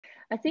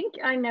I think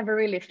I never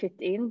really fit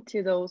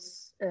into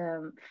those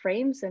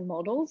frames and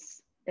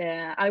models.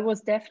 I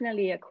was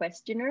definitely a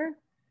questioner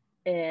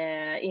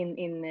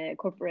in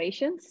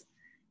corporations,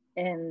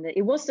 and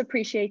it was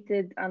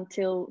appreciated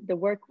until the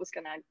work was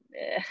gonna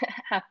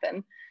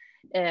happen.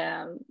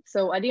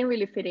 So I didn't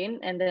really fit in,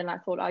 and then I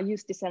thought I'll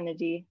use this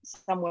energy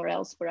somewhere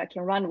else where I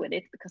can run with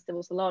it, because there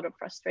was a lot of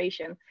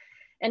frustration.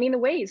 And in a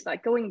way, it's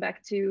like going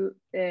back to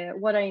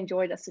what I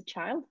enjoyed as a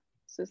child.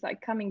 So it's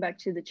like coming back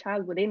to the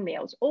child within me.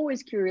 I was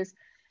always curious.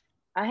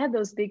 I had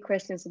those big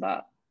questions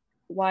about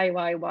why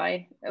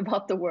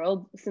about the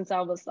world since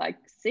I was like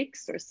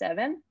 6 or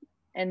 7,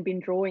 and been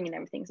drawing and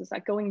everything. So it's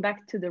like going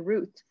back to the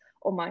root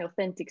of my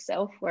authentic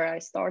self where I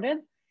started,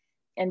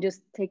 and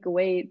just take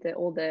away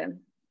all the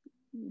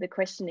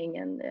questioning,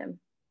 and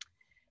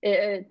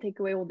take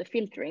away all the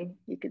filtering,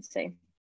 you could say.